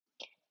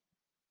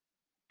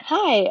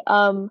Hi,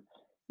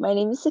 my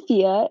name is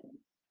Sophia.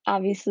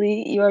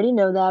 Obviously, you already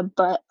know that,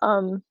 but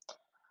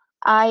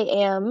I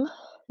am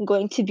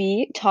going to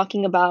be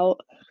talking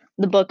about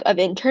the book of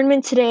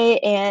Internment today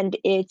and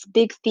its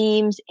big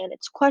themes and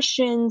its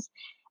questions,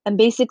 and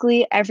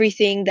basically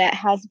everything that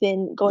has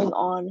been going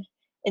on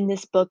in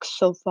this book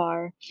so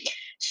far.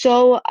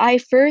 So I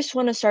first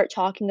want to start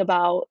talking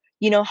about,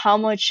 how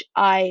much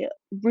I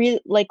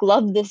really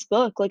love this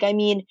book.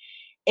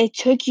 It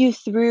took you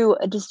through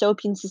a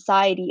dystopian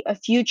society, a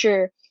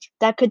future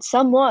that could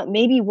somewhat,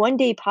 maybe one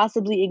day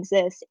possibly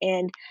exist.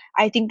 And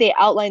I think they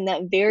outlined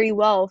that very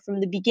well from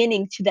the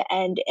beginning to the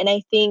end. And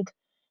I think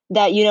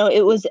that,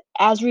 it was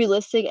as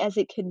realistic as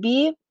it could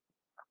be.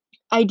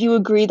 I do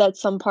agree that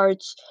some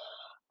parts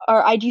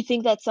or I do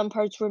think that some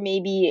parts were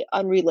maybe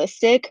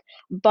unrealistic,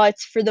 but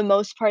for the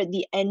most part,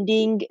 the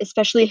ending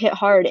especially hit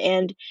hard.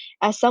 And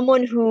as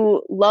someone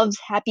who loves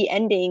happy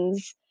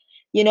endings,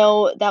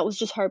 that was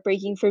just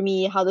heartbreaking for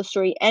me how the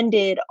story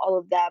ended, all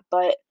of that.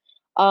 But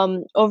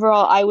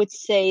overall, I would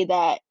say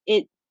that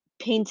it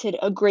painted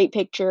a great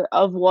picture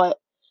of what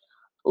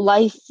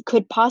life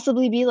could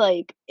possibly be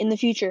like in the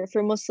future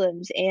for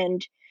Muslims.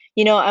 And,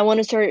 I want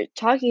to start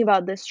talking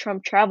about this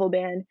Trump travel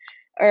ban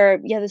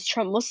or, yeah, this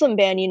Trump Muslim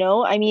ban.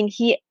 I mean,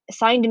 he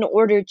signed an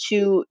order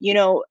to,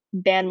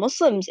 ban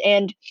Muslims.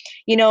 And,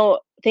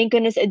 thank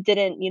goodness it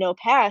didn't,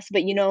 pass.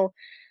 But,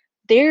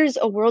 there's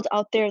a world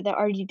out there that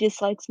already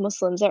dislikes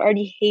Muslims, that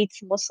already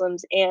hates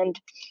Muslims. And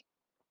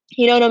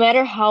no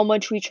matter how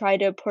much we try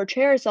to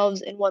portray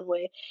ourselves in one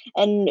way,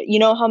 and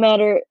no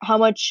matter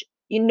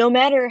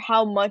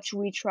how much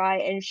we try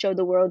and show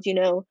the world,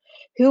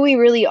 who we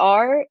really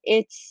are,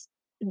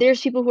 there's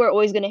people who are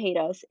always going to hate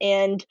us.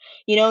 And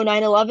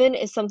 9/11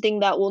 is something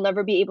that we'll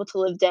never be able to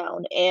live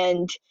down.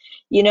 And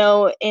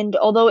and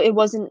although it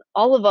wasn't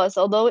all of us,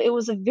 although it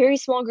was a very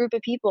small group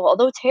of people,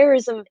 although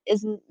terrorism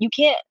isn't you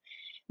can't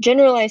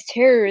generalize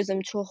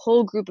terrorism to a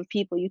whole group of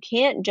people. You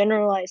can't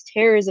generalize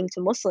terrorism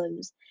to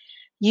Muslims.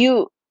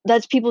 You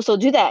That's people still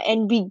do that,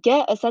 and we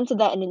get a sense of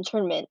that in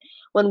Internment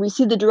when we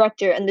see the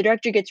director, and the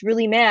director gets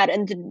really mad,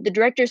 and the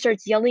director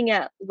starts yelling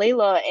at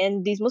Layla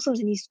and these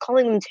Muslims, and he's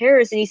calling them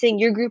terrorists, and he's saying,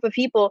 "Your group of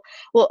people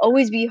will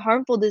always be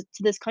harmful to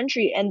this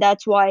country, and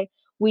that's why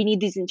we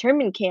need these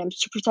internment camps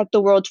to protect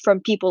the world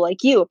from people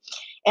like you."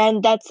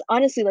 And that's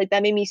honestly,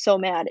 that made me so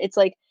mad. It's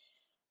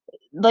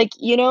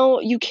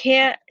you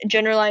can't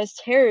generalize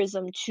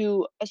terrorism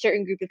to a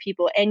certain group of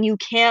people, and you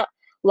can't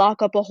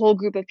lock up a whole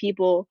group of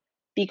people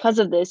because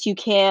of this. You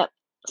can't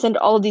send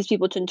all of these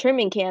people to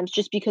internment camps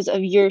just because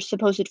of your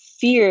supposed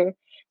fear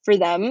for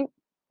them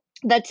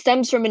that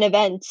stems from an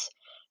event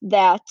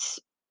that,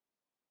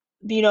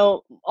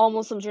 all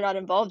Muslims are not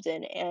involved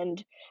in.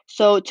 And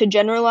so to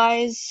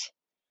generalize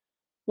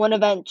one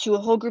event to a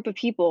whole group of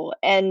people,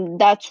 and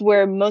that's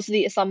where most of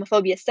the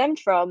Islamophobia stemmed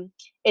from.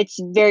 It's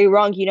very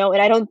wrong,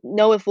 and I don't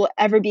know if we'll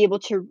ever be able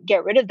to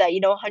get rid of that.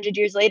 100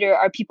 years later,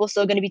 are people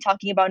still going to be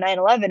talking about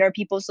 9/11? Are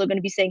people still going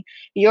to be saying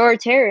you're a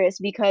terrorist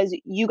because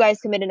you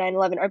guys committed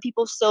 9/11? Are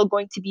people still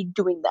going to be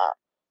doing that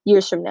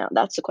years from now?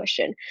 That's the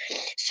question.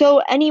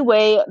 So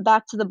anyway,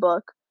 back to the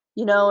book.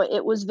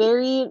 It was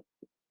very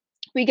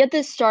we get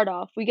this start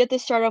off where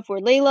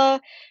Layla,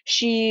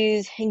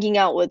 she's hanging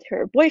out with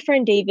her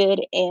boyfriend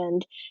David,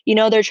 and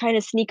they're trying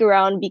to sneak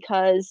around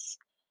because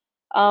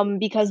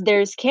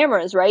there's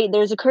cameras, right?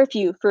 There's a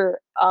curfew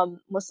for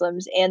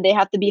Muslims, and they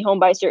have to be home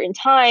by a certain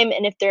time,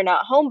 and if they're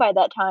not home by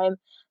that time,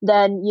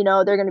 then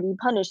they're going to be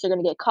punished, they're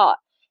going to get caught.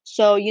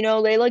 So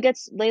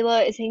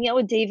Layla is hanging out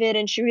with David,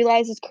 and she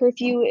realizes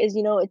curfew is,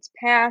 it's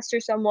past or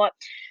somewhat.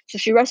 So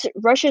she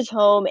rushes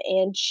home,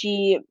 and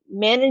she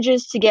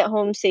manages to get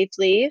home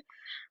safely,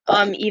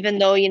 even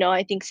though,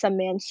 I think some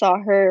man saw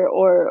her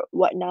or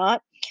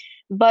whatnot.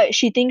 But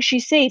she thinks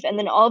she's safe, and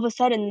then all of a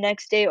sudden, the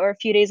next day or a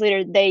few days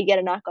later, they get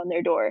a knock on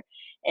their door.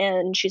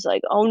 And she's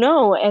like, "Oh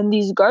no." And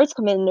these guards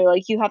come in, and they're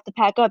like, "You have to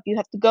pack up, you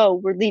have to go,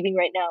 we're leaving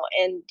right now."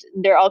 And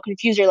they're all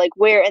confused. They're like,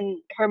 "Where?" And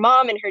her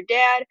mom and her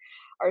dad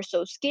are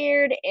so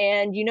scared,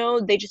 and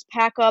they just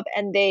pack up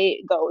and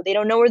they go. They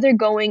don't know where they're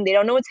going, they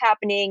don't know what's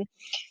happening.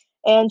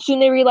 And soon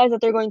they realize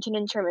that they're going to an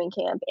internment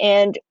camp.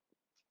 And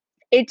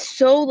it's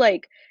so,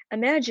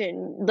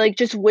 imagine,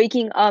 just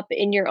waking up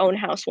in your own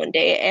house one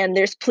day and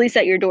there's police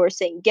at your door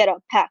saying, "Get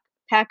up,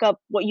 pack up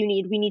what you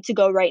need. We need to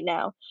go right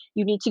now.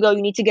 You need to go.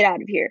 You need to get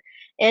out of here."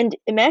 And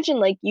imagine,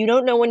 you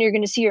don't know when you're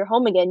gonna see your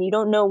home again. You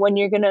don't know when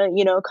you're gonna,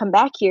 come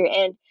back here.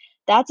 And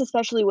that's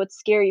especially what's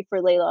scary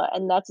for Layla,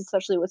 and that's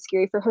especially what's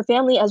scary for her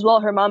family as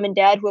well. Her mom and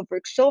dad, who have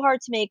worked so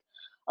hard to make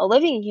a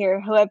living here,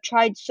 who have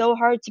tried so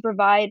hard to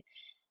provide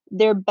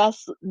their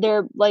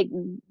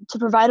to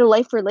provide a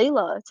life for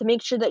Layla, to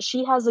make sure that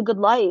she has a good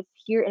life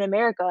here in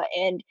America.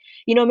 And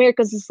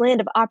America's this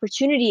land of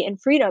opportunity and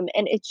freedom,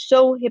 and it's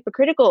so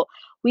hypocritical.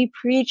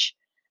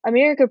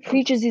 America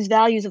preaches these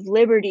values of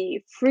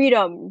liberty,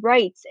 freedom,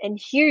 rights, and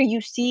here you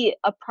see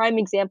a prime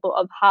example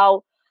of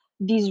how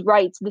these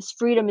rights, this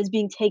freedom is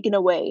being taken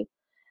away.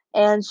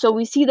 And so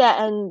we see that,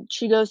 and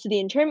she goes to the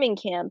internment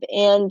camp,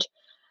 and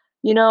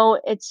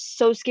it's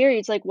so scary.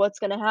 It's like, what's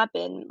gonna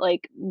happen?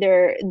 Like,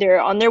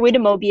 they're on their way to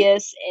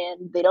Mobius,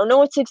 and they don't know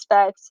what to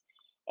expect,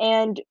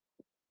 and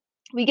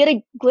we get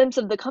a glimpse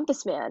of the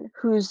Compass Man,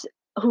 who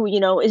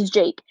is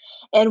Jake,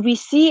 and we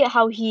see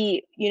how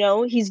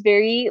he's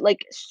very,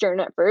 like, stern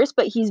at first,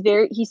 but he's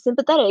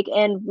sympathetic,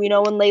 and, when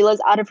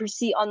Layla's out of her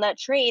seat on that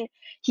train,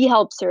 he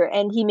helps her,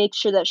 and he makes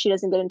sure that she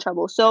doesn't get in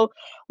trouble. So,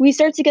 we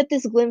start to get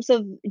this glimpse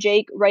of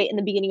Jake right in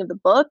the beginning of the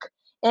book,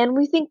 and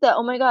we think that,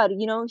 "Oh my god,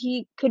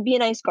 he could be a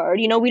nice guard."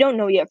 We don't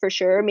know yet for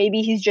sure.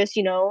 Maybe he's just,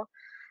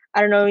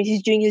 I don't know,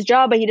 he's doing his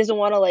job, but he doesn't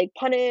wanna, like,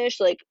 punish,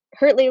 like,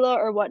 hurt Layla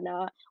or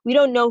whatnot. We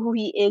don't know who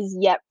he is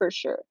yet for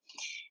sure.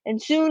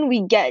 And soon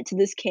we get to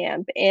this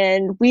camp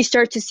and we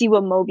start to see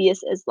what Mobius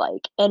is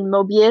like. And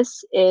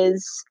Mobius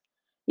is,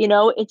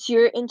 it's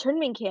your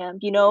internment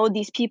camp.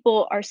 These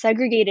people are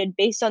segregated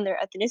based on their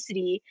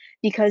ethnicity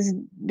because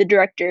the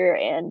director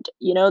and,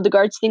 the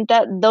guards think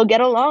that they'll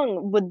get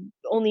along with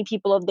only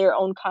people of their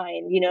own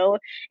kind.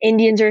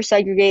 Indians are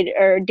segregated,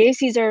 or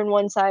Desis are on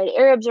one side,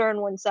 Arabs are on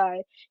one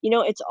side.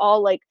 It's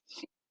all like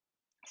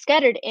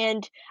scattered.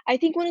 And I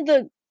think one of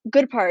the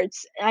good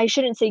parts, I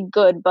shouldn't say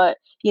good, but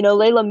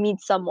Layla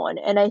meets someone,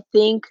 and I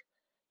think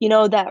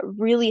that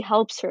really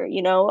helps her.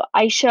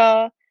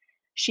 Aisha,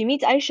 she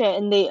meets Aisha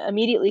and they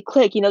immediately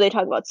click. They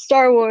talk about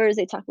Star Wars,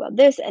 they talk about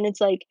this, and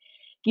it's like,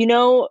 you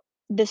know,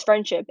 this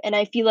friendship. And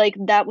I feel like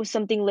that was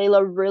something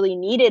Layla really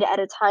needed at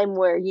a time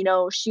where,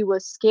 she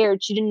was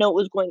scared. She didn't know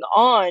what was going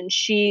on.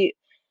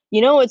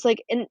 It's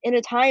like in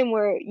a time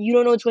where you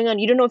don't know what's going on.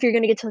 You don't know if you're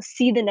gonna get to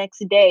see the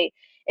next day.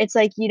 It's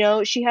like,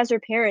 she has her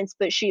parents,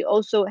 but she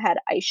also had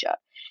Aisha.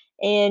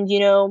 And,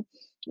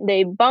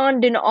 they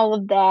bond and all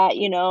of that,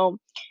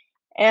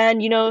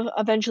 and,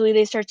 eventually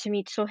they start to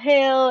meet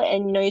Sohail,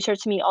 and, you start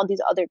to meet all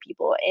these other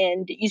people,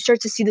 and you start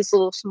to see this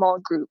little small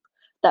group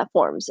that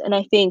forms. And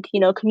I think,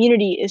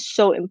 community is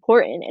so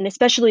important. And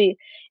especially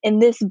in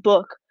this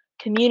book,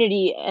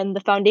 community and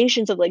the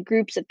foundations of like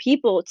groups of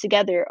people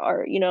together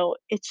are,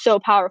 it's so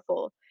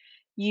powerful.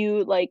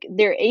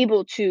 They're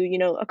able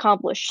to,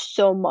 accomplish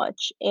so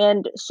much.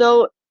 And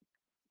so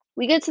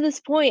we get to this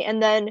point,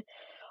 and then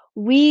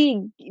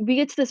we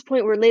get to this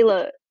point where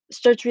Layla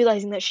starts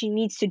realizing that she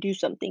needs to do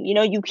something.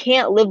 You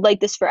can't live like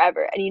this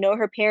forever. And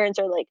her parents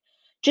are like,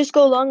 just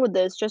go along with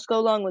this, just go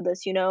along with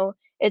this.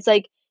 It's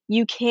like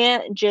you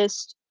can't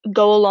just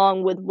go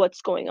along with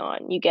what's going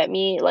on. You get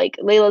me? Like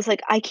Layla's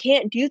like, I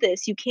can't do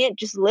this. You can't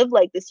just live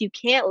like this. You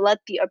can't let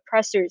the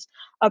oppressors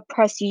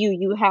oppress you.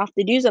 You have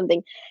to do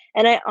something.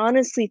 And I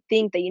honestly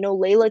think that,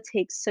 Layla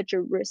takes such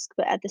a risk,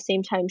 but at the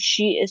same time,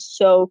 she is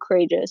so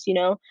courageous.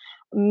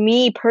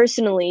 Me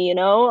personally,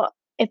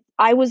 if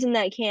I was in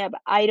that camp,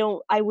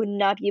 I would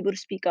not be able to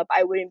speak up.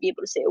 I wouldn't be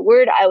able to say a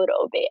word. I would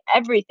obey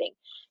everything,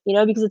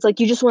 because it's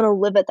like you just want to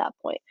live at that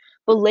point.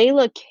 But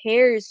Layla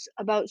cares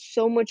about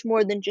so much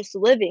more than just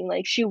living.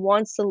 Like she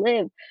wants to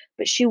live,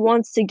 but she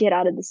wants to get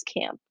out of this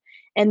camp.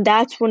 And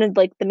that's one of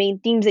like the main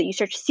themes that you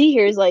start to see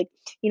here is like,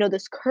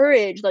 this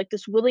courage, like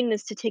this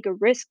willingness to take a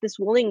risk, this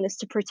willingness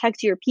to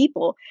protect your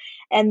people.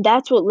 And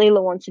that's what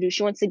Layla wants to do.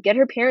 She wants to get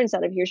her parents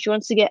out of here. She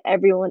wants to get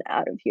everyone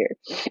out of here.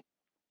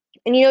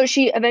 And,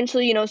 she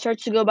eventually,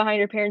 starts to go behind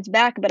her parents'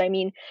 back, but I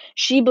mean,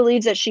 she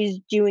believes that she's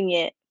doing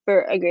it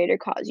for a greater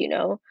cause.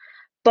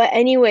 But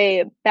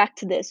anyway, back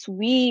to this.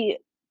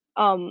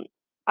 Um,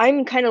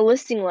 I'm kind of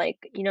listing like,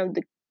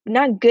 the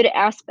not good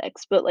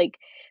aspects, but like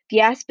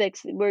the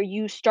aspects where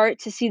you start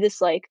to see this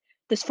like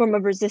this form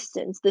of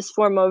resistance, this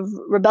form of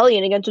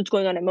rebellion against what's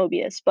going on at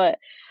Mobius. But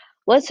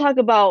let's talk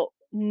about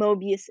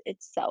Mobius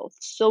itself.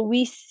 So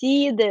we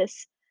see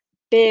this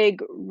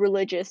big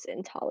religious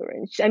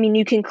intolerance. I mean,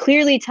 you can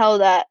clearly tell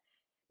that,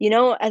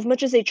 as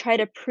much as they try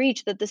to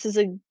preach that this is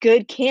a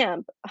good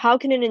camp, how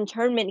can an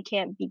internment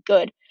camp be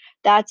good?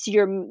 That's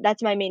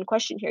my main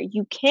question here.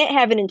 You can't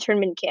have an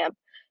internment camp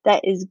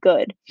that is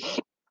good.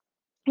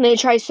 And they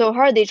try so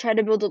hard. They try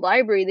to build a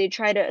library. They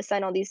try to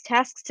assign all these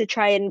tasks to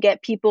try and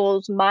get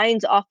people's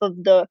minds off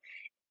of the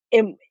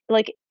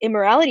like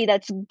immorality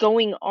that's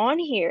going on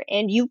here,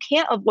 and you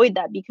can't avoid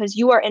that because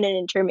you are in an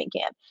internment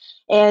camp.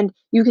 And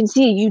you can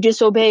see, you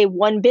disobey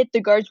one bit, the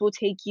guards will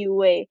take you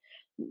away.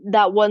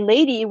 That one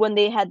lady, when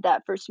they had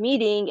that first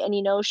meeting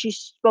and she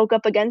spoke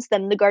up against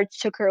them, the guards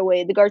took her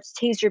away. The guards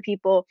tased her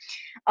people.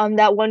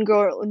 That one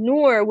girl,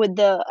 Noor, with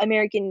the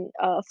American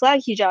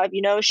flag hijab,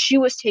 she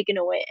was taken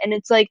away. And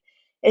it's like,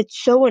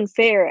 it's so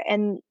unfair.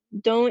 And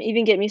don't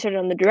even get me started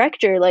on the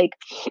director. Like,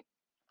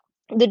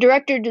 the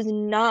director does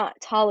not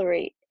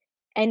tolerate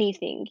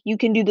anything. You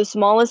can do the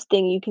smallest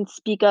thing, you can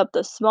speak up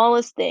the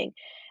smallest thing,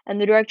 and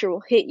the director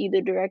will hit you,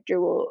 the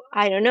director will,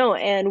 I don't know.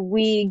 And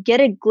we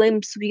get a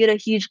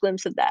huge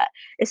glimpse of that,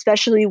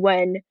 especially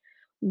when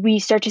we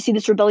start to see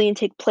this rebellion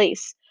take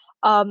place.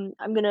 I'm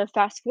gonna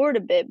fast forward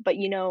a bit, but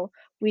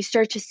we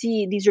start to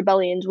see these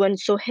rebellions when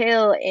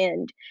Sohail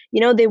and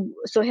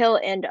Sohail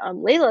and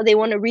Layla, they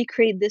want to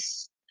recreate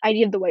this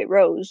idea of the White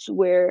Rose,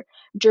 where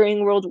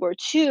during World War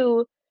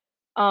II,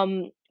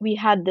 we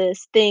had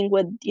this thing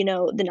with,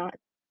 the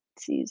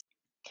Nazis.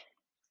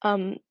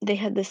 they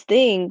had this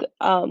thing,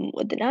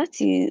 with the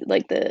Nazi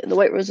like, the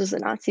White Rose was a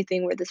Nazi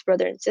thing where this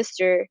brother and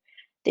sister,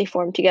 they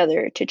formed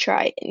together to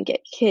try and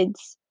get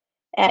kids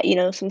at,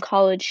 some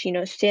college,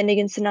 stand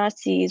against the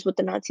Nazis, what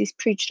the Nazis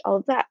preached, all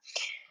of that.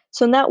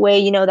 So in that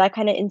way, that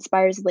kinda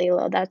inspires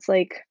Layla. That's,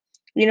 like,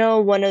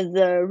 one of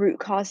the root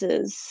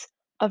causes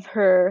of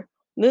her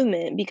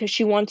movement because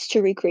she wants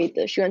to recreate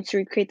this. She wants to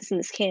recreate this in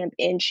this camp,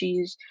 and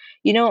she's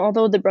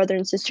although the brother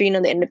and sister,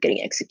 they end up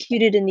getting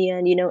executed in the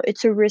end,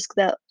 it's a risk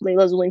that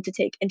Layla's willing to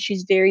take, and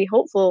she's very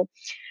hopeful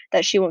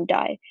that she won't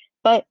die.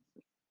 But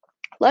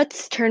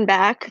let's turn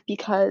back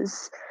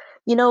because,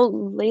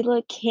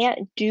 Layla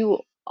can't do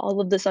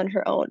all of this on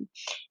her own.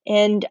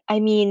 And I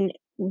mean,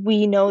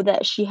 we know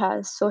that she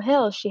has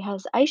Sohail, she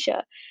has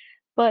Aisha,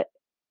 but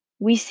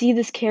we see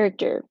this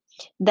character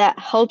that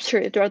helps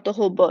her throughout the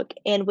whole book.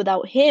 And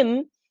without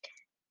him,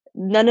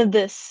 none of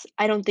this,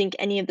 I don't think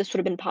any of this would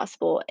have been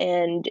possible.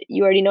 And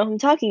you already know who I'm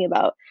talking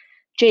about,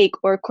 Jake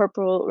or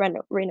Corporal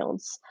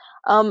Reynolds.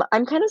 I'm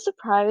kind of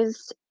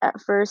surprised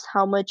at first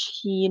how much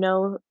he,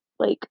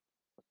 like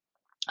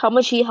how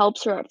much he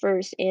helps her at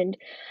first, and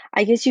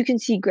I guess you can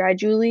see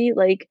gradually,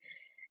 like,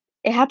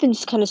 it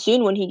happens kinda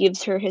soon when he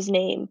gives her his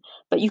name,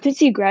 but you can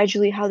see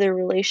gradually how their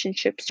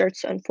relationship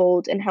starts to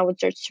unfold and how it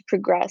starts to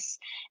progress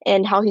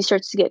and how he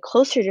starts to get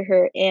closer to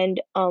her,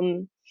 and,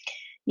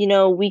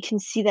 we can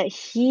see that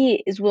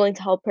he is willing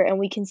to help her, and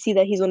we can see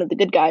that he's one of the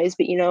good guys,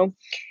 but,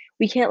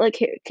 we can't let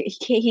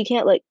he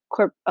can't let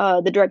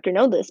the director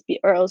know this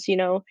or else,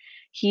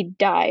 he'd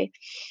die.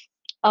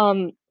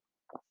 Um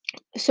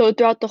So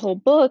throughout the whole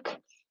book,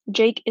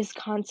 Jake is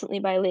constantly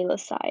by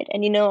Layla's side,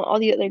 and all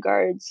the other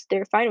guards,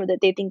 they're fine with it.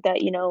 They think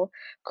that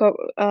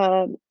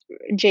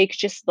Jake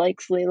just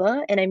likes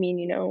Layla, and I mean,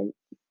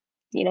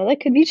 that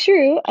could be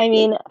true. I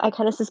mean, I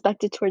kind of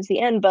suspected towards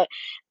the end, but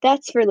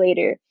that's for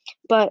later.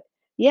 But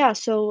yeah,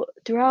 so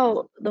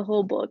throughout the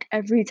whole book,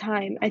 every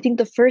time, I think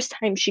the first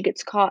time she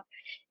gets caught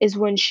is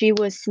when she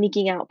was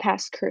sneaking out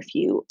past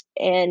curfew,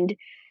 and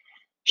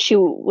she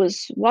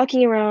was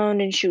walking around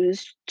and she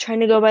was trying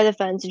to go by the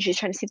fence and she's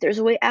trying to see if there's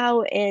a way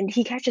out and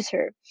he catches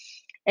her.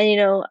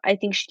 And I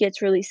think she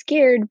gets really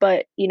scared,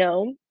 but he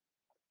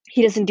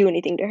doesn't do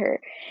anything to her.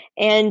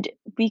 And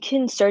we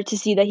can start to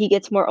see that he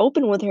gets more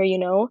open with her,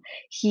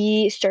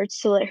 He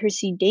starts to let her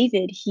see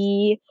David.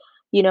 He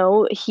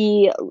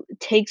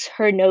takes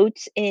her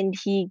notes and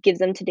he gives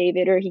them to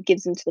David or he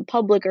gives them to the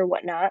public or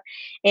whatnot.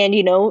 And,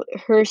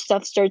 her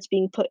stuff starts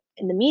being put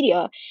in the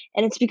media.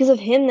 And it's because of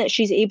him that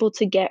she's able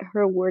to get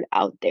her word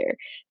out there,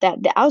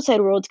 that the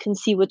outside world can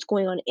see what's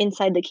going on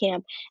inside the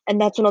camp.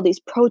 And that's when all these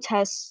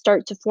protests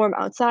start to form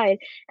outside,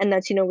 and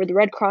that's where the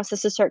Red Cross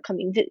has to start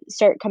coming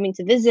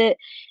to visit,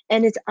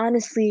 and it's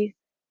honestly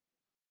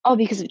all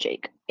because of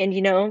Jake.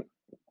 And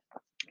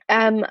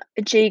um,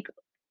 Jake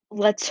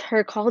lets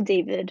her call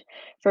David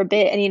for a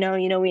bit, and we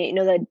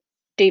know that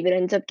David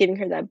ends up giving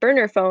her that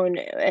burner phone,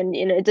 and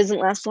it doesn't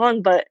last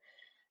long, but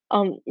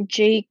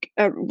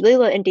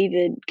Layla and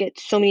David get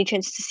so many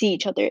chances to see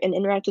each other and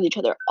interact with each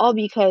other, all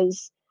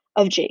because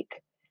of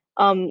Jake.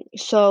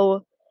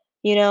 So,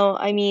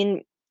 I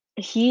mean,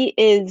 he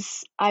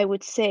is, I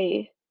would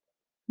say,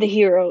 the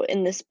hero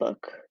in this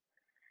book.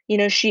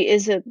 She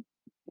is a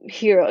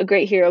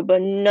great hero,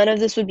 but none of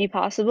this would be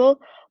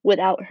possible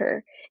without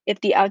her.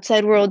 If the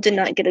outside world did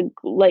not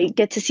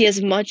get to see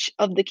as much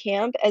of the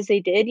camp as they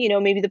did,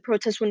 maybe the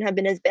protests wouldn't have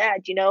been as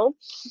bad.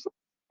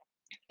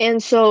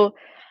 And so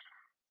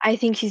I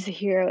think he's a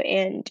hero,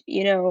 and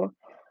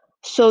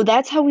so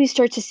that's how we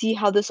start to see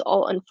how this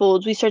all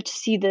unfolds. We start to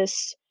see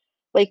this,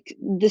 like,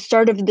 the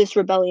start of this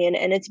rebellion,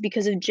 and it's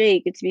because of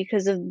Jake. It's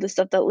because of the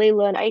stuff that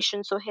Layla and Aisha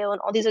and Sohail and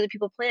all these other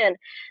people plan.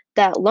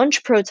 That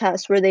lunch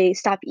protest where they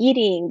stop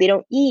eating, they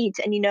don't eat,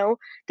 and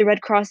the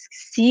Red Cross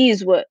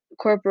sees what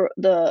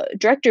the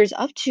director's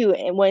up to,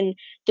 and when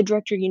the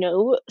director,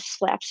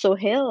 slaps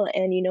Sohail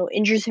and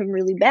injures him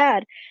really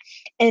bad,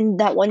 and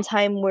that one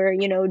time where,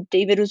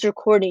 David was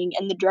recording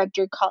and the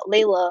director caught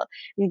Layla,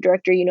 and the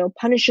director,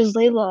 punishes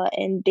Layla,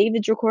 and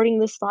David's recording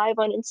this live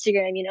on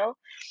Instagram.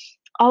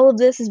 All of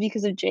this is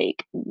because of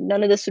Jake.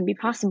 None of this would be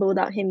possible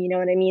without him, you know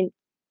what I mean?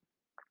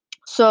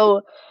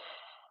 So,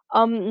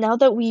 now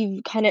that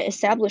we've kind of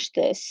established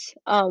this,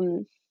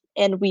 and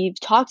we've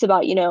talked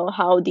about,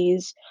 how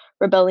these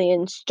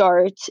rebellions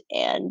start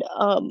and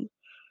um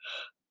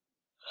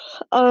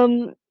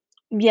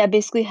yeah,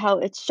 basically how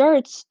it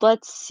starts,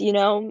 let's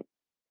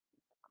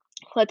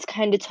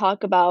kind of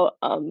talk about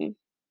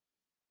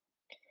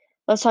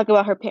let's talk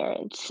about her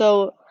parents.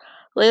 So,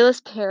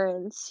 Layla's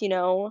parents,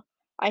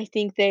 I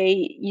think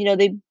they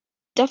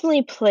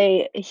definitely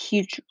play a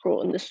huge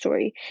role in the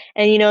story.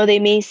 And, they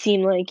may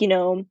seem like,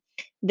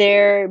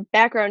 they're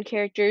background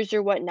characters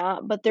or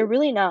whatnot, but they're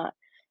really not.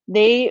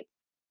 They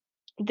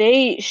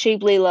they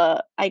shaped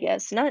Layla, I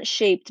guess. Not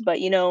shaped, but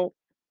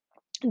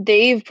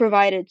they've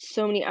provided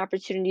so many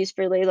opportunities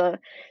for Layla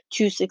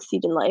to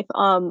succeed in life.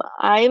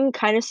 I'm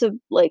kind of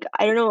like,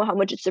 I don't know how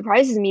much it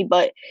surprises me,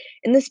 but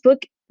in this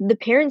book, the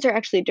parents are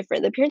actually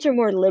different. The parents are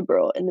more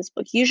liberal in this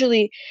book.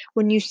 Usually,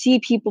 when you see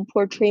people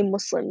portray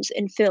Muslims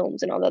in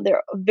films and all that,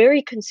 they're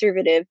very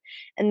conservative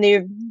and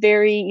they're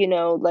very,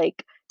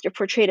 like they're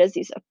portrayed as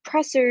these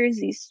oppressors,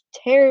 these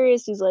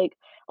terrorists, these like,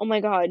 oh my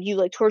God, you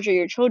like torture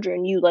your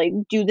children, you like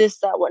do this,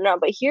 that, whatnot.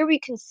 But here we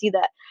can see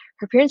that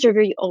her parents are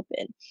very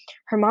open.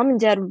 Her mom and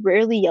dad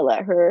rarely yell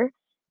at her.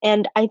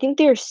 And I think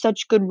they are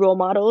such good role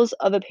models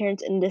of a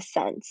parent in this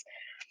sense.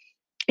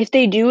 If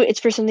they do, it's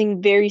for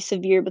something very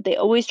severe, but they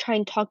always try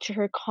and talk to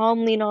her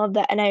calmly and all of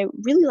that, and I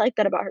really like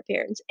that about her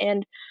parents.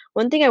 And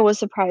one thing I was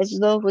surprised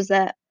though was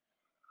that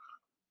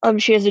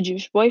she has a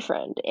Jewish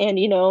boyfriend, and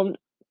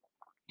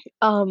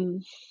um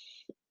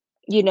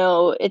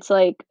it's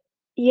like,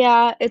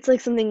 yeah, it's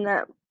like something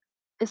that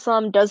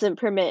Islam doesn't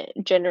permit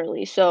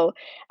generally. So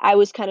I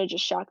was kind of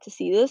just shocked to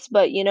see this,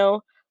 but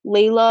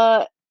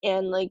Layla,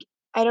 and like,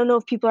 I don't know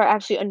if people are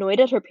actually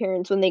annoyed at her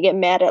parents when they get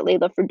mad at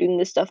Layla for doing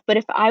this stuff, but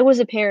if I was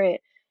a parent,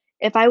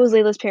 if I was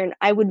Layla's parent,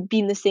 I would be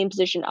in the same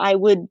position. I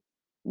would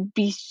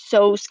be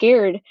so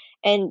scared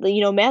and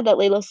mad that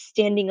Layla's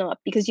standing up,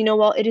 because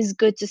while it is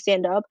good to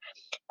stand up,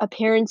 a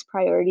parent's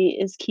priority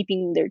is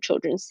keeping their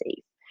children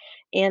safe.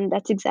 And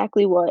that's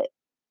exactly what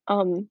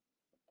um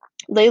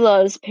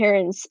Layla's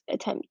parents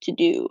attempt to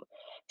do.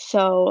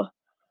 So,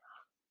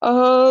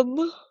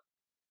 um,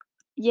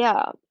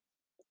 yeah.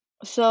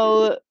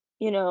 So,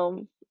 you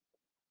know,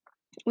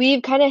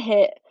 we've kind of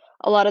hit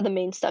a lot of the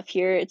main stuff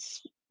here.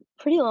 It's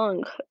pretty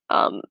long.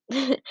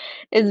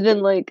 It's been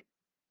like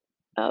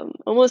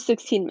almost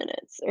 16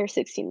 minutes or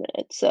 16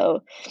 minutes.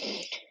 So,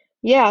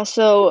 yeah,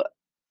 so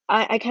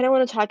I kind of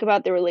want to talk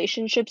about the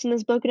relationships in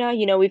this book now.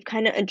 We've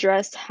kind of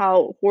addressed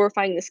how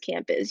horrifying this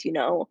camp is,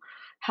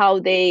 how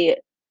they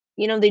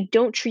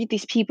don't treat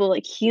these people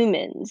like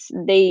humans.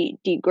 They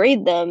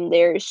degrade them.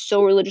 They're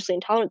so religiously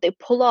intolerant. They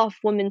pull off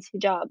women's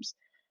hijabs,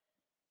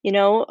 you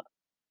know,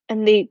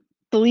 and they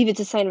believe it's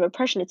a sign of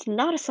oppression. It's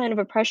not a sign of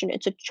oppression.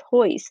 It's a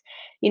choice.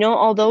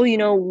 Although,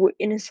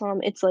 in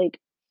Islam, it's like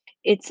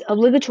it's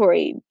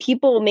obligatory.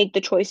 People make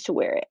the choice to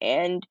wear it,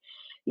 and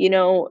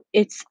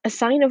it's a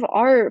sign of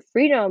our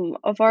freedom,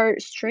 of our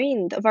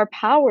strength, of our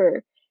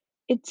power.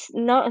 It's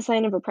not a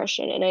sign of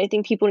oppression, and I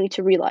think people need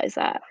to realize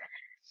that.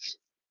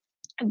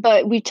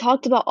 But we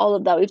talked about all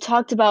of that. We've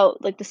talked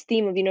about like this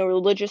theme of,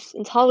 religious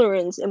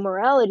intolerance,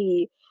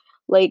 immorality,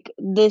 like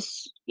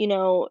this,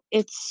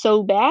 it's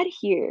so bad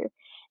here,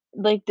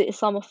 like the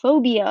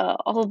Islamophobia,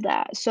 all of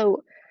that.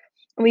 So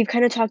we've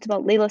kind of talked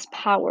about Layla's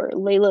power,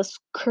 Layla's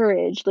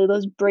courage,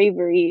 Layla's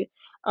bravery,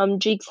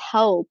 Jake's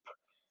help,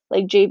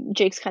 like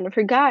Jake's kind of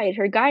her guide,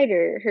 her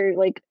guider, her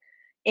like,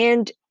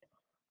 and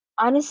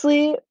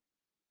honestly,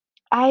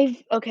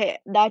 okay,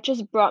 that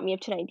just brought me up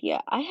to an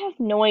idea. I have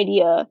no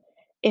idea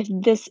if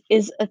this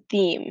is a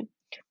theme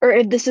or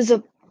if this is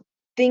a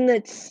thing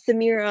that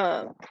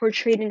Samira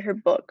portrayed in her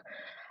book.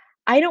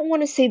 I don't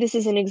want to say this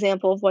is an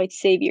example of white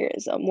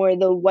saviorism where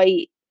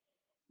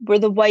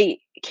the white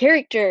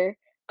character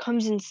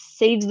comes and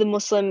saves the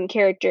Muslim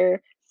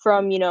character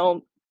from,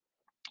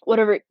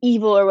 whatever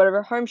evil or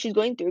whatever harm she's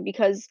going through,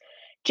 because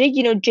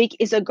Jake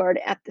is a guard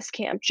at this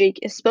camp. Jake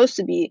is supposed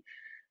to be,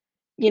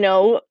 you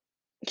know,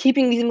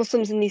 keeping these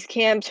Muslims in these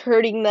camps,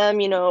 hurting them,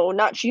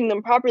 not treating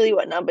them properly,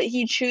 whatnot. But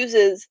he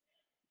chooses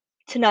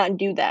to not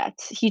do that.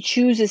 He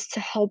chooses to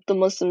help the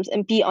Muslims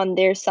and be on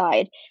their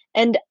side.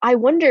 And I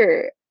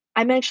wonder,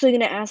 I'm actually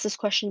going to ask this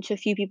question to a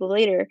few people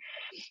later,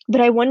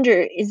 but I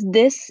wonder, is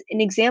this an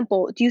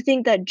example? Do you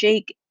think that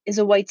Jake is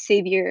a white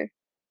savior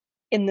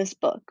in this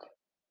book?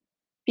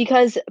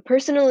 Because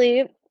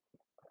personally,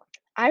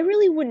 I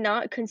really would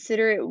not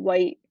consider it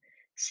white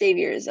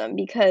saviorism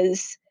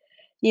because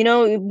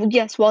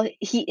yes, while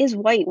he is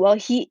white, while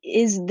he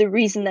is the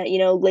reason that,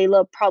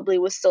 Layla probably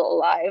was still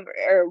alive,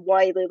 or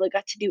why Layla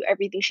got to do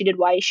everything she did,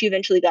 why she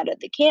eventually got at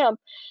the camp,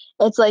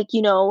 it's like,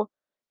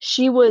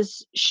 she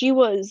was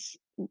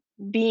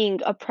being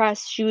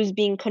oppressed, she was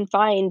being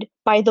confined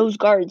by those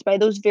guards, by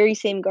those very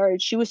same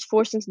guards. She was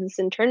forced into this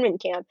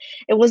internment camp.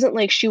 It wasn't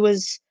like she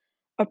was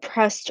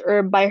oppressed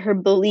or by her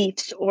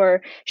beliefs,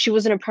 or she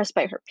wasn't oppressed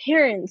by her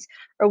parents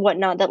or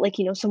whatnot, that like,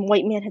 some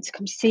white man had to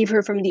come save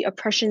her from the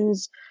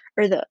oppressions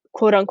or the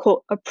quote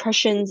unquote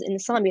oppressions in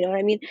Islam, you know what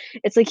I mean?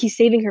 It's like he's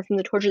saving her from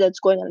the torture that's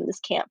going on in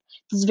this camp,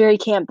 this very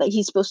camp that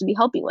he's supposed to be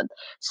helping with.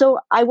 So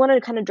I wanted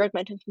to kind of direct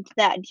my attention to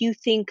that. Do you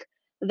think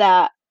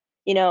that,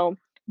 you know,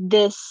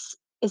 this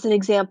is an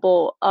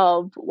example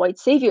of white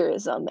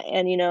saviorism,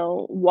 and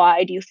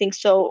why do you think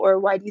so, or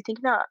why do you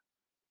think not?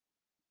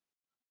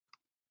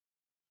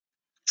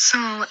 So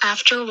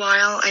after a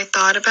while, I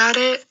thought about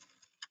it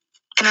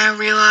and I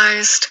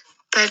realized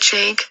that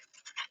Jake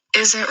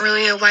isn't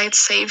really a white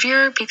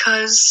savior,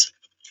 because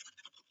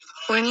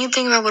when you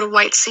think about what a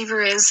white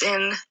savior is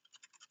in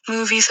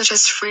movies such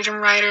as Freedom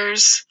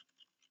Riders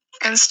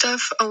and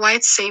stuff, a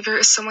white savior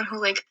is someone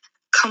who like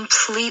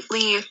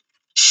completely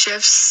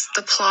shifts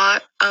the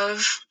plot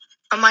of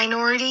a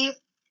minority.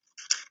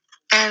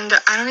 And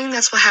I don't think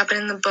that's what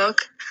happened in the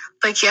book.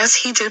 Like, yes,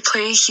 he did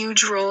play a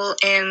huge role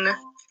in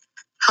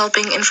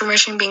helping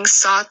information being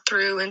sought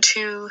through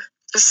into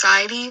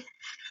society.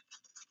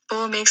 But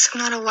what makes him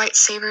not a white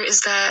savior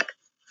is that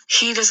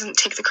he doesn't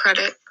take the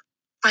credit.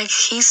 Like,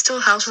 he still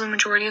helps with the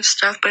majority of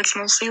stuff, but it's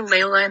mostly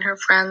Layla and her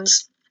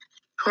friends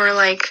who are,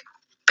 like,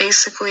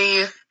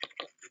 basically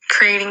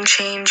creating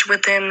change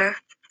within an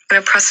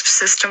oppressive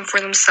system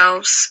for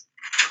themselves.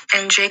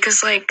 And Jake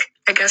is, like,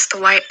 I guess the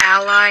white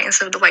ally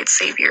instead of the white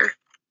savior.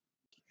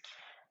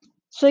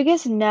 So I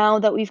guess now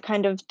that we've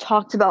kind of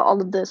talked about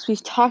all of this,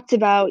 we've talked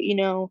about,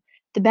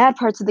 the bad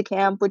parts of the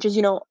camp, which is,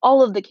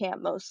 all of the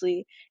camp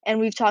mostly, and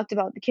we've talked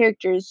about the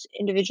characters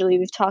individually.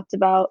 We've talked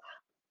about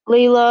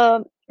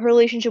Layla, her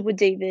relationship with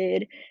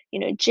David,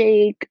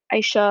 Jake,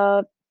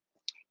 Aisha,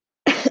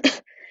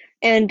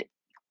 and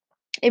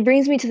it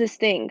brings me to this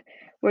thing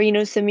where,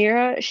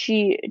 Samira,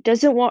 she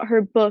doesn't want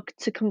her book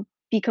to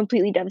be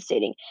completely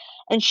devastating.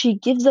 And she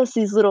gives us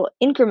these little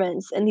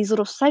increments and these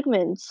little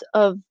segments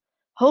of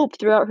hope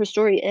throughout her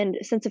story and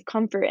a sense of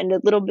comfort and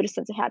a little bit of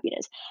sense of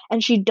happiness.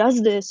 And she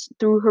does this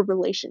through her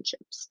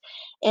relationships.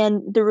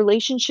 And the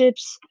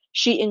relationships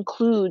she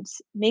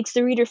includes makes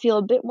the reader feel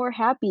a bit more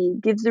happy,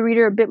 gives the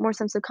reader a bit more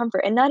sense of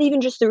comfort. And not even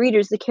just the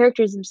readers, the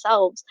characters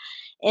themselves.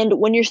 And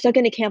when you're stuck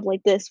in a camp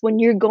like this, when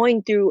you're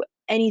going through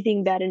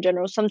anything bad in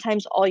general,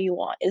 sometimes all you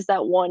want is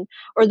that one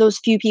or those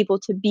few people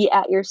to be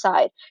at your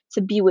side,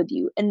 to be with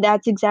you. And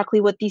that's exactly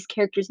what these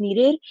characters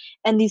needed.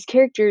 And these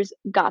characters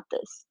got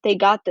this. They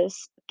got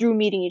this through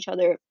meeting each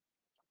other.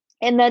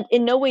 And that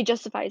in no way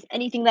justifies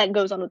anything that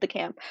goes on with the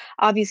camp.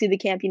 Obviously, the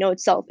camp,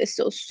 itself is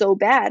still so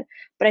bad,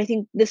 but I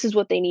think this is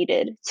what they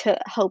needed to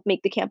help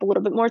make the camp a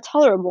little bit more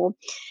tolerable.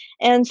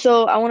 And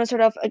so I want to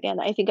start off again.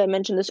 I think I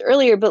mentioned this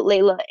earlier, but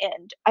Layla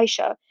and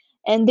Aisha,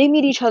 and they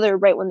meet each other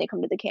right when they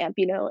come to the camp,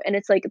 and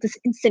it's like this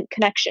instant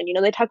connection.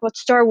 They talk about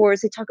Star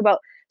Wars, they talk about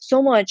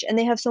so much, and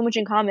they have so much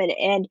in common.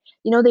 And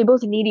they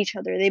both need each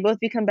other. They both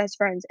become best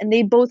friends, and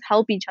they both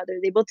help each other.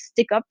 They both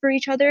stick up for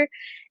each other.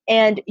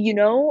 And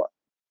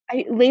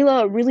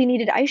Layla really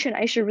needed Aisha, and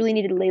Aisha really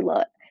needed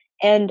Layla.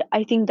 And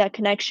I think that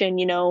connection,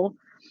 it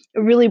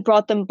really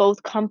brought them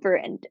both comfort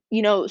and,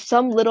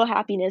 some little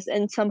happiness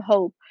and some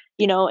hope,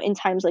 in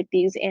times like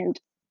these. And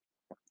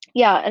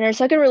yeah, and our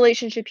second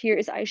relationship here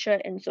is Aisha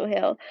and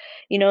Sohail.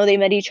 They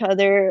met each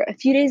other a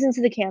few days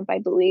into the camp, I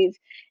believe.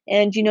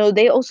 And,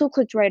 they also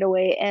clicked right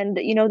away. And,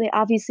 they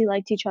obviously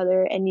liked each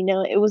other. And,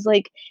 it was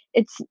like,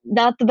 it's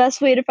not the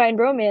best way to find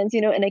romance,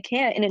 in a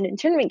camp, in an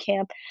internment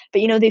camp.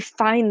 But, they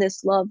find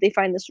this love, they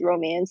find this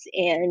romance.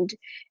 And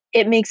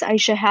it makes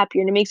Aisha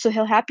happier and it makes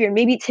Sohail happier. And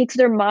maybe it takes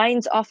their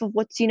minds off of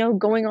what's,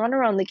 going on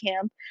around the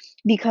camp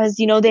because,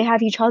 they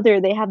have each other,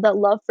 they have that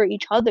love for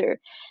each other.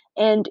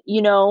 And,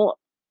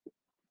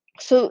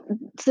 so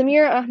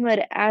Samir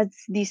Ahmed adds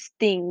these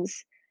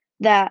things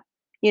that,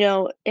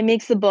 it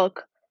makes the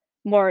book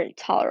more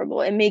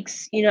tolerable. It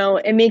makes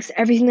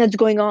everything that's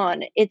going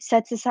on. It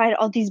sets aside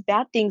all these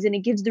bad things and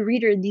it gives the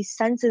reader these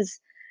senses,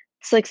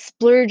 it's like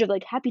splurge of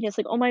like happiness,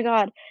 like, oh my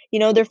God,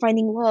 they're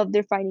finding love,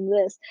 they're finding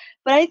this.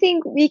 But I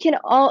think we can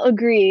all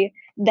agree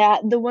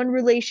that the one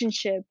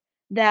relationship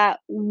that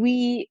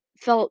we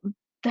felt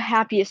the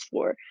happiest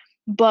for,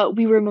 but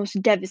we were most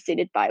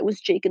devastated by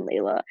was Jake and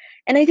Layla.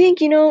 And I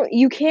think,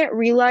 you can't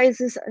realize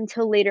this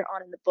until later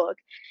on in the book.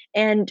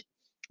 And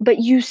but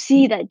you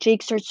see that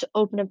Jake starts to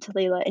open up to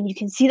Layla and you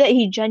can see that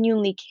he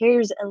genuinely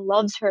cares and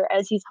loves her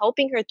as he's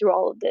helping her through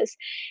all of this.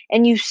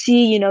 And you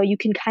see, you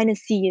can kind of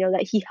see,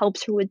 that he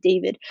helps her with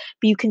David,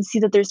 but you can see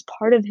that there's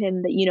part of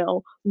him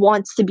that,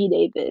 wants to be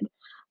David,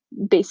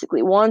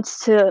 basically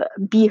wants to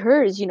be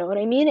hers, you know what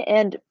I mean?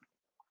 And,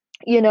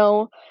 you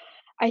know,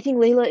 I think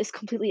Layla is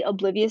completely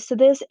oblivious to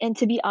this, and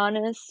to be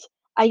honest,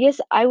 I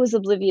guess I was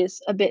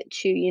oblivious a bit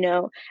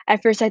too,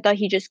 At first I thought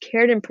he just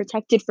cared and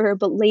protected for her,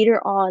 but later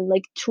on,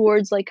 like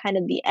towards like kind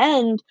of the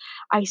end,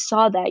 I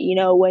saw that,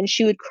 when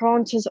she would crawl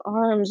into his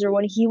arms or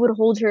when he would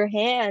hold her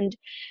hand,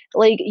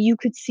 like you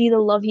could see the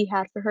love he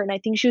had for her, and I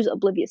think she was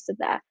oblivious to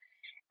that.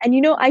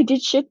 And I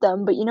did ship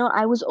them, but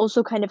I was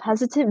also kind of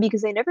hesitant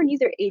because I never knew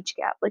their age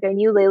gap. Like I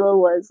knew Layla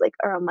was like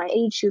around my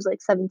age, she was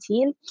like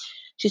 17.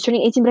 She's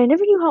turning 18, but I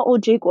never knew how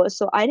old Jake was,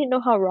 so I didn't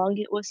know how wrong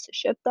it was to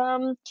ship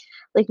them.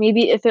 Like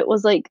maybe if it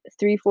was like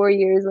 3, 4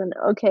 years, then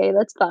okay,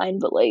 that's fine,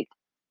 but like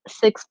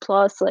 6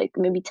 plus, like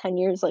maybe 10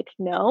 years, like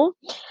no.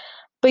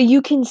 But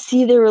you can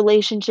see their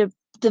relationship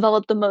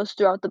develop the most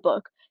throughout the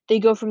book. They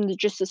go from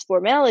just this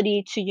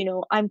formality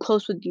to, I'm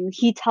close with you.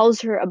 He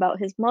tells her about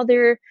his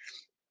mother,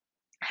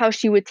 how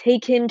she would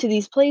take him to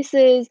these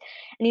places.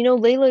 And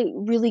Layla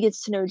really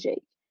gets to know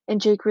Jake,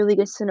 and Jake really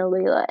gets to know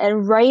Layla.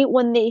 And right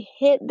when they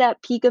hit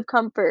that peak of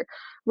comfort,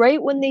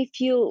 right when they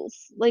feel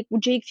like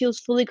Jake feels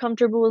fully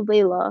comfortable with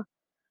Layla,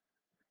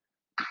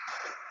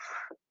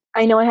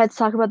 I know I had to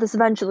talk about this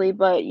eventually,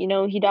 but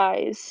he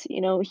dies.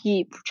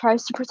 He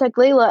tries to protect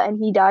Layla and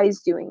he dies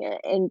doing it.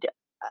 And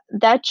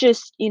that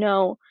just,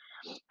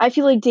 I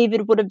feel like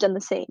David would have done the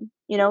same,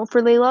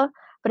 for Layla.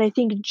 But I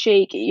think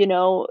Jake,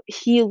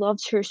 he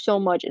loves her so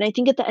much. And I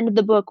think at the end of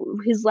the book,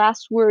 his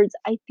last words,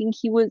 I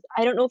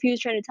don't know if he was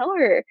trying to tell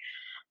her,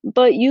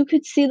 but you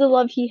could see the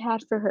love he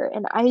had for her.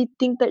 And I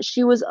think that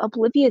she was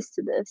oblivious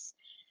to this.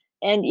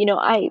 And,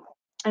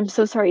 I'm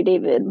so sorry,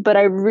 David, but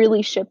I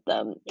really ship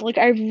them. Like,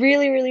 I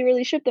really, really,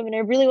 really ship them, and I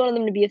really wanted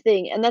them to be a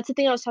thing, and that's the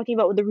thing I was talking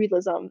about with the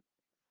realism.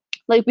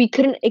 Like, we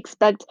couldn't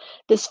expect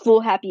this full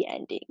happy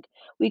ending.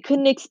 We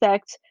couldn't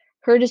expect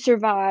her to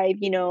survive,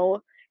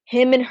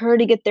 him and her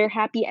to get their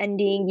happy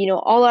ending,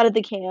 all out of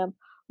the camp,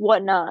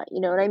 whatnot,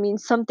 you know what I mean?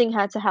 Something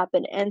had to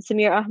happen, and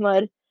Samir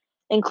Ahmad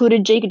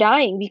included Jake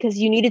dying because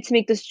she needed to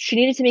make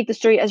the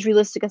story as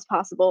realistic as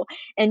possible,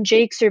 and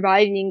Jake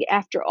surviving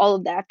after all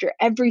of that, after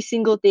every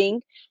single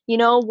thing,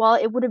 while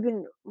it would have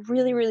been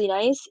really, really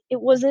nice, it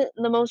wasn't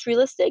the most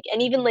realistic.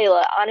 And even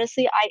Layla,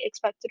 honestly, I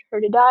expected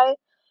her to die,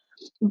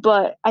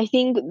 but I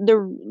think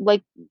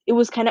it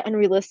was kinda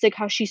unrealistic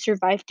how she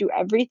survived through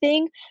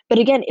everything, but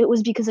again, it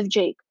was because of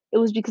Jake. It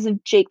was because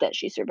of Jake that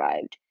she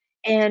survived,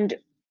 and,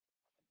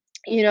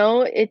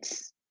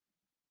 it's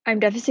I'm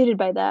devastated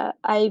by that.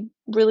 I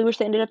really wish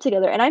they ended up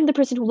together, and I'm the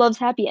person who loves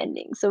happy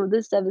endings, so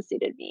this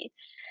devastated me.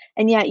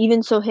 And yeah,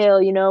 even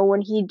Sohail,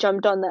 when he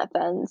jumped on that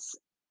fence,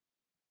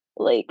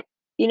 like,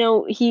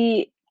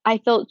 he I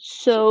felt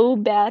so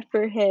bad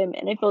for him,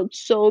 and I felt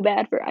so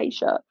bad for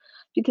Aisha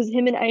because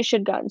him and Aisha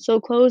had gotten so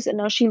close, and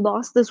now she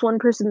lost this one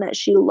person that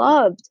she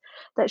loved,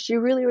 that she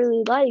really,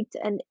 really liked,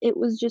 and it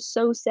was just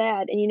so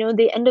sad. And,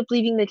 they end up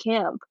leaving the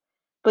camp,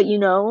 but,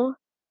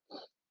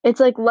 it's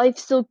like life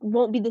still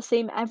won't be the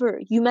same ever.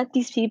 You met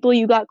these people,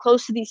 you got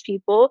close to these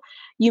people,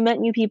 you met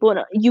new people,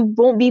 and you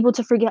won't be able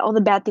to forget all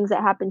the bad things that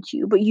happened to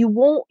you, but you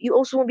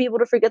also won't be able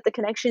to forget the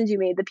connections you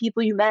made, the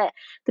people you met,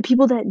 the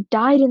people that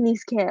died in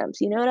these camps,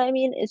 you know what I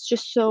mean? It's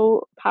just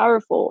so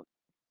powerful.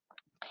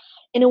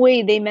 In a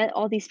way, they met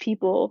all these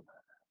people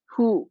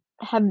who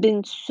have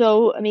been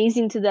so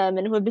amazing to them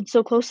and who have been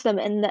so close to them,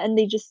 and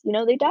they just,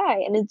 they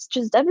die, and it's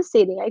just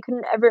devastating. I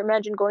couldn't ever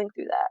imagine going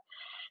through that.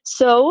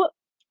 So,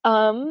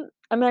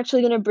 I'm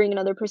actually gonna bring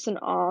another person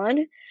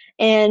on,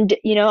 and,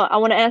 I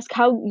wanna ask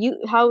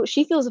how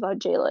she feels about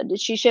Jayla.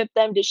 Did she ship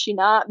them? Did she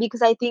not?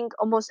 Because I think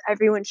almost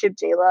everyone shipped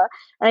Jayla,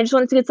 and I just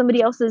wanted to get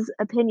somebody else's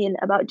opinion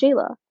about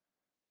Jayla.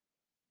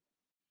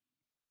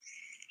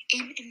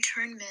 In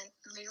Internment,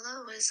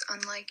 Layla was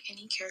unlike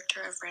any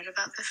character I've read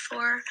about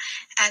before.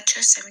 At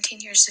just 17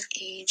 years of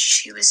age,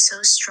 she was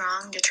so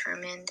strong,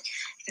 determined,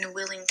 and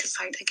willing to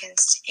fight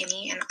against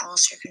any and all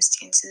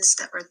circumstances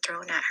that were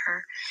thrown at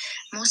her.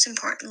 Most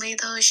importantly,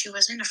 though, she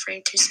wasn't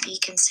afraid to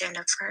speak and stand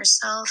up for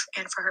herself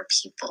and for her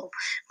people,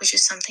 which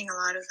is something a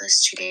lot of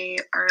us today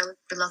are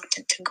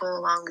reluctant to go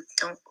along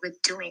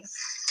with doing.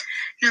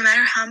 No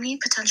matter how many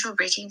potential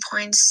breaking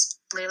points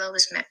Layla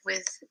was met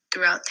with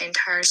throughout the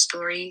entire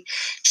story,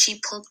 she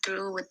pulled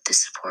through with the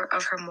support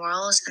of her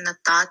morals and the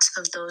thoughts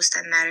of those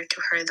that mattered to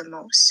her the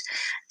most.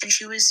 And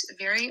she was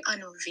very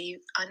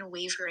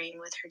unwavering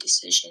with her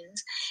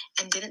decisions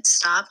and didn't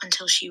stop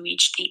until she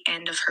reached the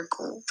end of her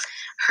goal.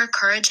 Her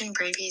courage and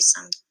bravery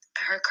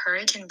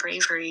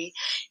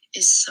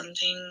is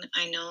something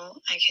I know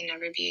I can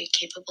never be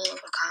capable of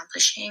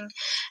accomplishing,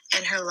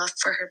 and her love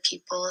for her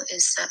people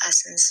is the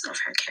essence of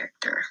her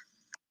character.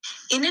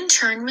 In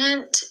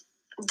Internment,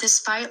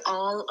 despite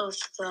all of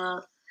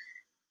the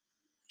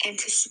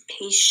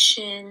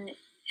anticipation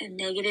and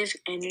negative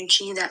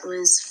energy that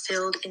was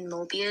filled in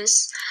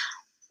Mobius,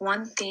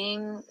 one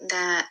thing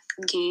that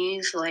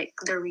gave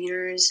the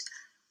readers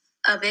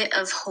a bit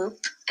of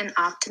hope and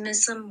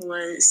optimism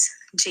was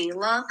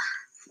Jayla,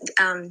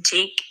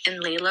 Jake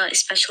and Layla,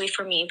 especially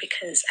for me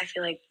because I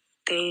feel like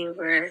they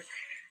were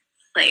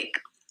like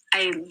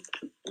I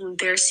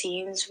their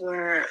scenes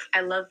were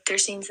I loved their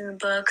scenes in the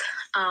book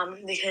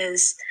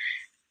because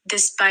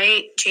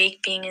despite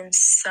Jake being in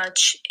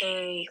such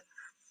a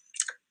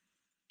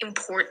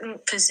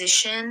important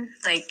position,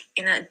 like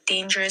in a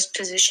dangerous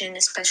position,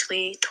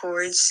 especially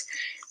towards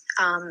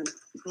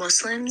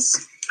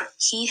Muslims,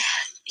 he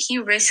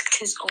risked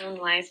his own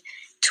life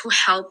to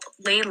help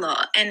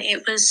Layla, and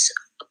it was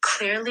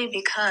clearly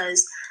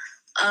because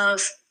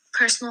of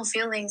personal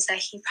feelings that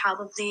he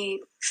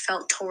probably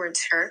felt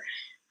towards her,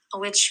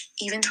 which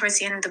even towards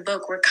the end of the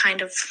book were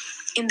kind of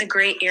in the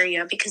gray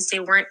area because they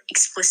weren't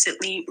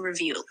explicitly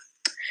revealed.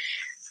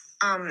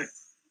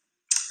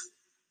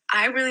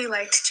 I really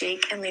liked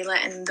Jake and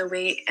Layla and the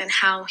way and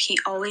how he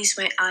always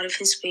went out of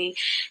his way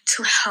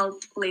to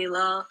help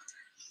Layla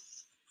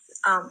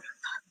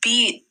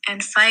beat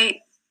and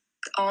fight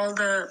all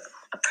the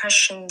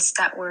oppressions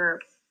that were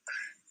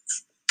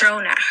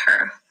thrown at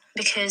her,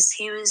 because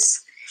he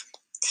was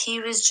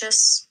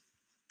just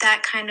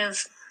that kind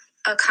of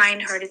a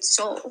kind-hearted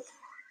soul.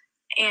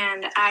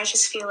 And I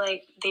just feel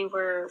like they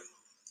were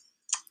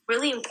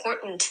really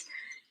important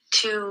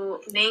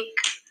to make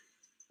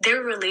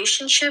their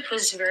relationship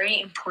was very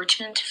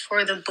important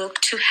for the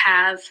book to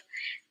have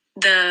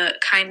the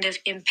kind of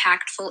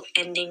impactful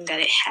ending that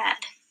it had.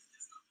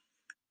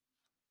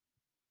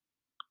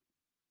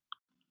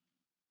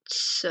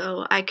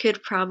 So I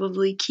could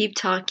probably keep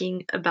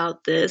talking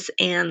about this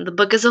and the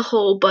book as a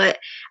whole, but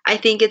I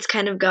think it's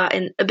kind of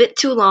gotten a bit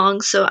too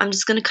long, so I'm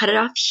just gonna cut it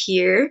off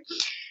here.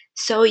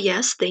 So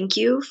yes, thank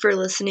you for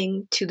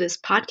listening to this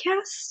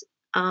podcast,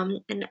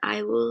 and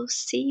I will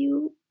see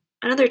you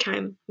another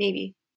time, maybe.